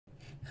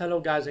Hello,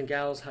 guys and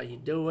gals. How you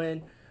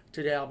doing?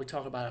 Today, I'll be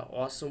talking about an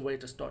awesome way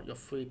to start your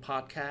free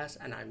podcast,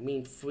 and I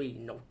mean free.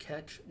 No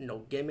catch, no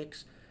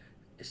gimmicks.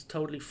 It's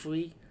totally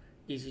free,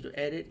 easy to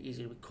edit,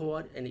 easy to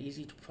record, and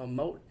easy to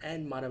promote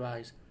and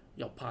monetize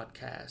your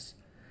podcast.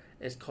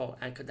 It's called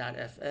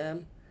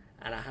Anchor.fm,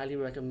 and I highly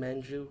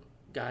recommend you,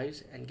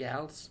 guys and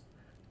gals,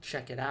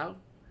 check it out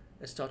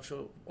and start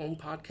your own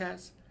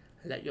podcast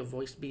and let your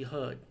voice be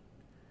heard.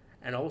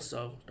 And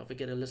also, don't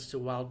forget to listen to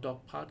Wild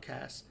Dog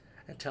Podcast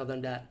and tell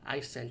them that I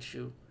sent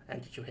you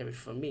and that you hear it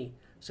from me.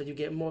 So you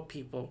get more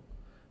people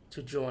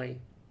to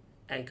join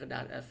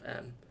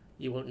Anchor.fm.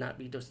 You will not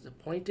be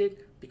disappointed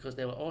because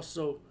they will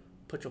also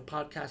put your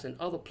podcast in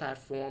other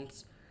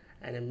platforms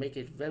and then make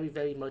it very,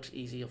 very much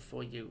easier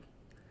for you.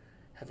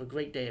 Have a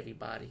great day,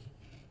 everybody.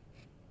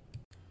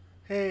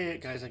 Hey,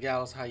 guys and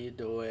gals, how you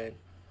doing?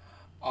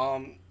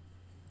 Um,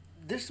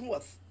 this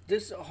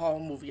horror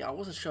movie. I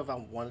wasn't sure if I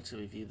wanted to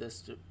review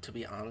this. To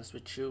be honest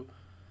with you,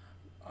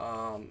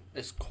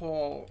 it's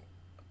called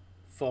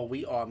 "For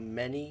We Are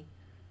Many,"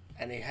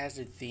 and it has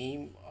a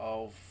theme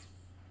of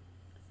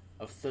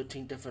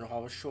 13 different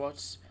horror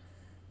shorts,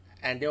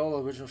 and they're all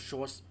original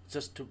shorts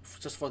just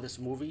for this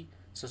movie.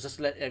 So just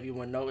to let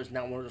everyone know, it's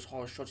not one of those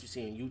horror shorts you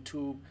see on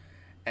YouTube,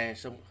 and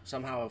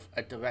somehow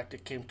a director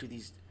came to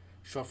these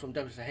short film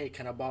directors and said, "Hey,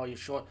 can I borrow your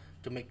short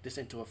to make this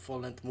into a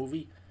full length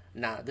movie?"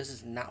 Nah, this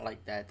is not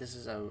like that. This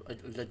is a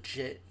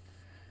legit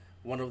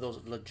one of those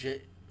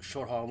legit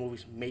short horror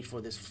movies made for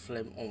this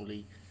film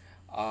only.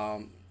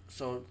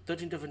 So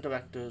 13 different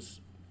directors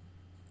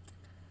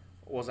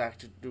was asked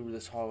to do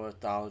this horror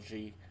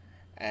anthology,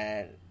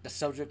 and the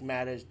subject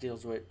matter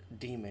deals with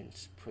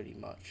demons pretty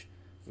much.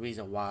 The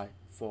reason why,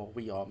 for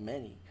we are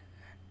many.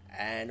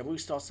 And the movie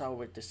starts out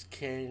with this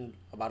king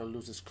about to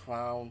lose his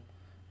crown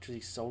to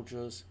these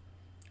soldiers,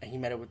 and he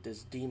met up with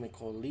this demon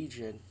called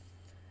Legion,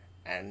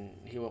 and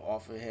he will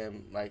offer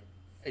him like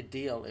a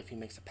deal if he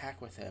makes a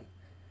pact with him.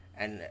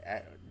 And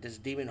this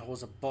demon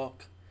holds a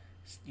book.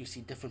 You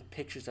see different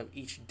pictures of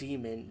each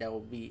demon that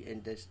will be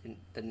in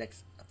the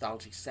next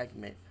anthology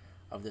segment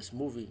of this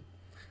movie.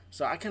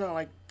 So I kind of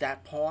like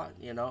that part,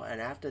 you know.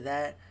 And after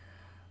that,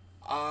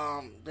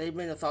 they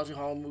made anthology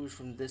horror movies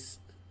from this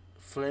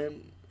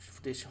film,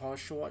 this horror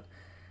short.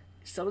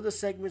 Some of the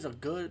segments are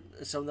good,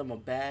 some of them are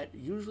bad.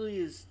 Usually,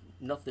 is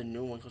nothing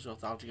new when it comes to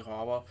anthology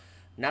horror.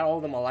 Not all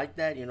of them are like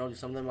that, you know.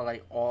 Some of them are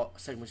like all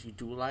segments you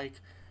do like,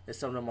 and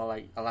some of them are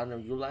like a lot of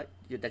them you like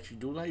that you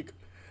do like,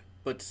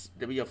 but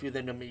there be a few of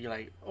them that make you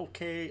like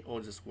okay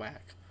or just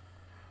whack.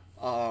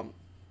 Um,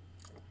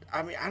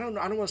 I mean, I don't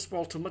know. I don't want to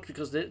spoil too much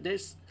because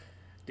there's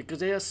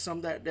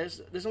some that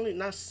there's only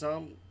not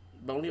some,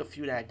 but only a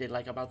few that I did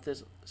like about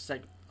this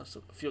a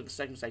few of the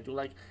segments I do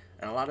like,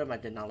 and a lot of them I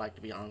did not like,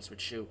 to be honest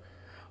with you.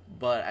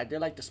 But I did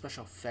like the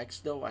special effects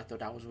though. I thought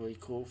that was really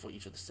cool for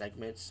each of the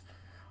segments.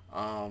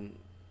 Um,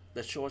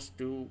 the shorts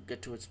do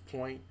get to its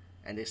point,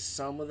 and there's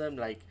some of them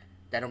like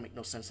that don't make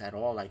no sense at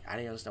all. Like I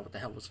didn't understand what the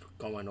hell was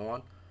going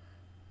on,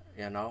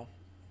 you know.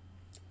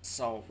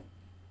 So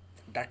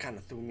that kind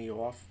of threw me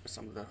off with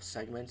some of the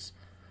segments.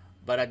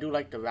 But I do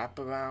like the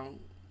wraparound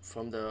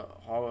from the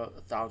horror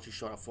anthology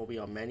short of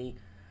Phobia Many,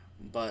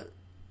 but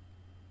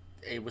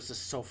it was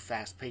just so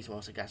fast paced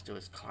once it got to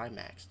its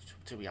climax.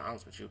 To be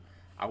honest with you,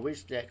 I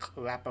wish that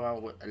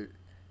wraparound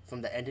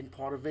from the ending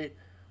part of it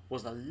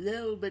was a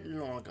little bit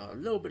longer, a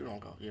little bit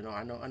longer. You know,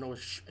 I know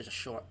it's a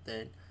short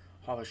thing,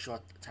 horror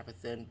short type of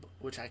thing,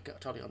 which I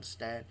totally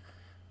understand,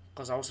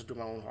 because I also do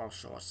my own horror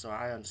shorts, so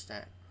I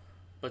understand.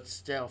 But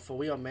still, for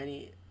We Are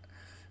Many,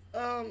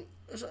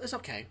 it's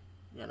okay.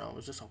 You know,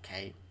 it's just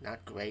okay.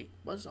 Not great,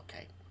 but it's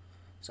okay.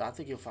 So I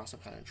think you'll find some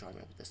kind of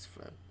enjoyment with this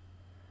film.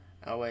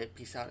 Anyway,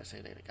 peace out and see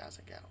you later, guys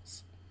and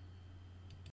gals.